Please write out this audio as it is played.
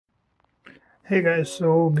Hey guys,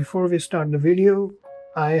 so before we start the video,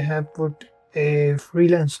 I have put a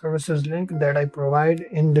freelance services link that I provide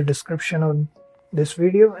in the description of this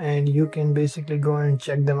video, and you can basically go and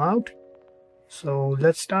check them out. So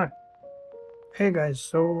let's start. Hey guys,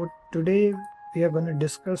 so today we are going to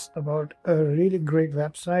discuss about a really great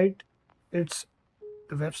website. The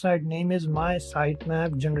website name is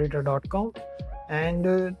mysitemapgenerator.com,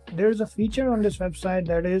 and there's a feature on this website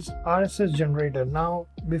that is RSS generator. Now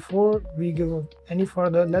before we go any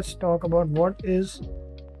further, let's talk about what is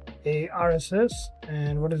a RSS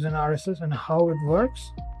and what is an RSS and how it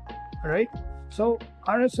works. All right, so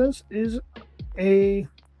RSS is a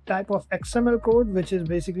type of XML code which is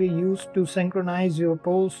basically used to synchronize your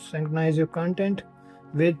posts, synchronize your content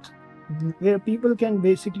with where people can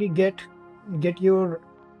basically get your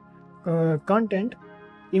content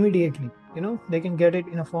immediately. They can get it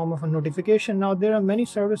in a form of a notification. Now there are many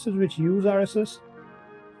services which use RSS,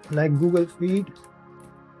 like Google Feed,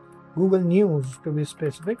 Google News to be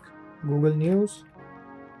specific, Google News.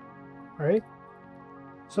 All right,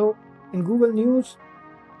 so in Google News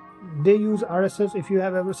they use RSS. If you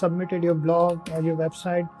have ever submitted your blog or your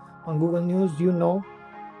website on Google News, all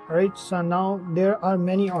right. So now there are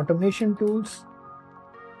many automation tools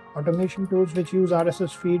which use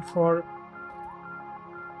RSS feed for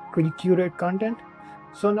curate content.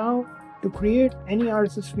 So now to create any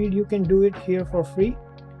RSS feed, you can do it here for free.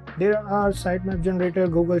 There are sitemap generator,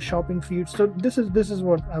 Google shopping feeds. So this is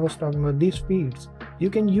what I was talking about. These feeds, you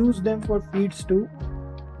can use them for feeds too,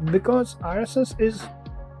 because RSS is,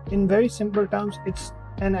 in very simple terms, it's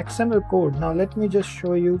an XML code. Now let me just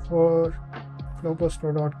show you for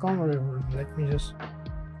flowpoststore.com, or let me just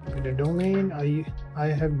get a domain. I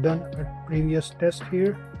have done a previous test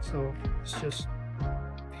here, so it's just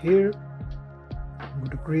here. Go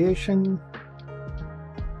to creation,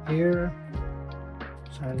 here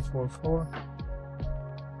 744.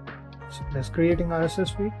 So that's creating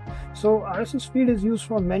RSS feed. So RSS feed is used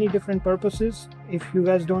for many different purposes. If you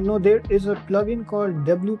guys don't know, there is a plugin called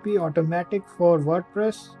WP Automatic for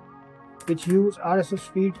WordPress which use RSS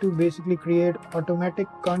feed to basically create automatic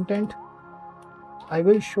content. I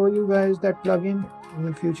will show you guys that plugin in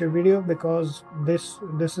a future video, because this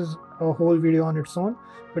is a whole video on its own.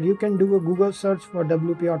 But you can do a Google search for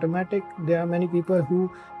WP Automatic. There are many people who,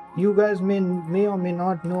 you guys may or may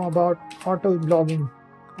not know about auto blogging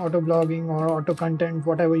or auto content,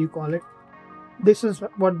 whatever you call it. This is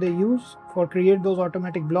what they use for create those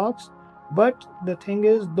automatic blogs. But the thing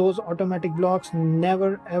is, those automatic blogs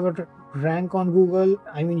never ever rank on Google.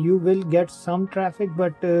 I mean, you will get some traffic,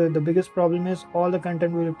 but the biggest problem is all the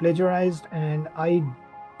content will be plagiarized, and I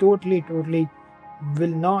totally will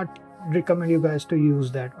not recommend you guys to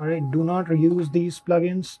use that. All right, do not use these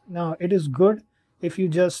plugins. Now it is good if you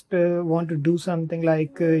just want to do something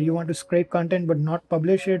like you want to scrape content but not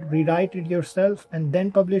publish it, rewrite it yourself and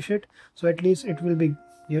then publish it, so at least it will be,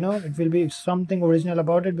 it will be something original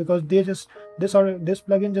about it, because they just this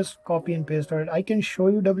plugin just copy and paste. All right, I can show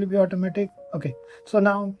you WP Automatic. Okay, so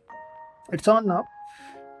now it's on. Now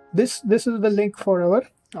this is the link for our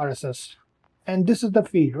RSS, and this is the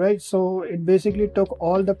feed, right? So it basically took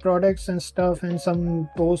all the products and stuff and some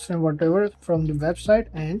posts and whatever from the website,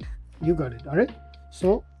 and you got it. All right,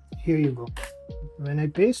 so here you go. When I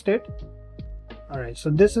paste it, all right, so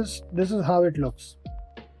this is how it looks.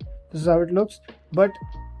 This is how it looks, but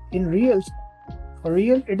in for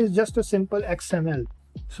real it is just a simple XML.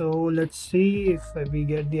 So let's see if we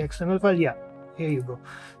get the XML file. Yeah, here you go.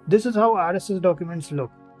 This is how RSS documents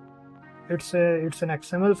look. It's an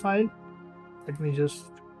XML file. Let me just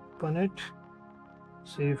open it,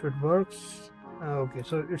 see if it works. Okay,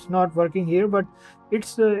 so it's not working here, but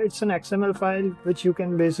it's an XML file which you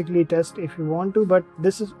can basically test if you want to. But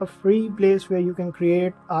this is a free place where you can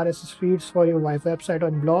create RSS feeds for your website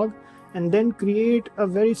or blog, and then create a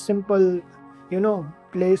very simple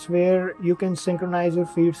place where you can synchronize your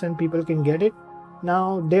feeds and people can get it.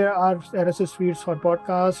 Now there are RSS feeds for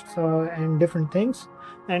podcasts and different things,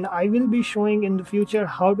 and I will be showing in the future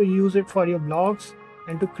how to use it for your blogs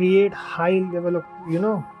and to create high level of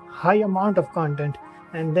high amount of content,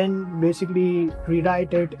 and then basically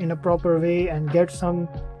rewrite it in a proper way and get some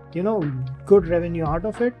good revenue out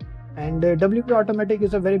of it. And WP Automatic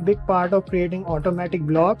is a very big part of creating automatic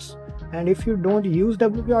blogs. And if you don't use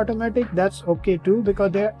WP Automatic, that's okay too,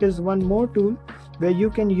 because there is one more tool where you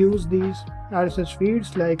can use these RSS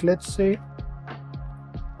feeds, like let's say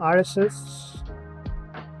RSS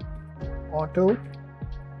Auto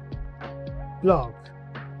Blog,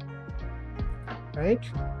 right?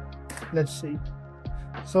 Let's see.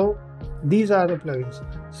 So these are the plugins.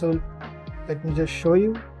 So let me just show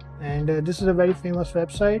you. And this is a very famous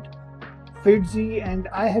website Fidzy, and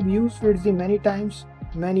I have used Fidzy many times,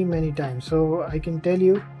 many times. So I can tell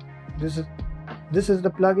you, this is the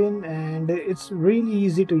plugin, and it's really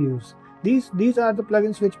easy to use. These are the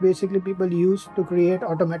plugins which basically people use to create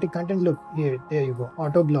automatic content. Look here, there you go,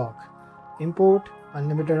 auto block, import,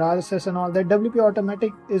 unlimited RSS and all that. WP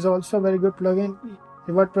Automatic is also a very good plugin.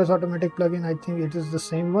 The WordPress Automatic plugin, I think it is the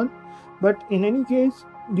same one. But in any case,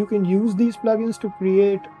 you can use these plugins to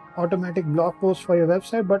create automatic blog posts for your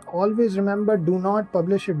website, but always remember, do not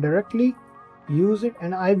publish it directly. Use it,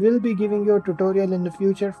 and I will be giving you a tutorial in the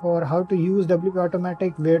future for how to use WP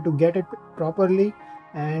Automatic, where to get it properly,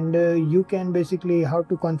 and you can basically how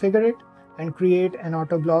to configure it and create an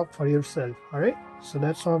auto blog for yourself. All right, so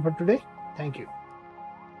that's all for today. Thank you.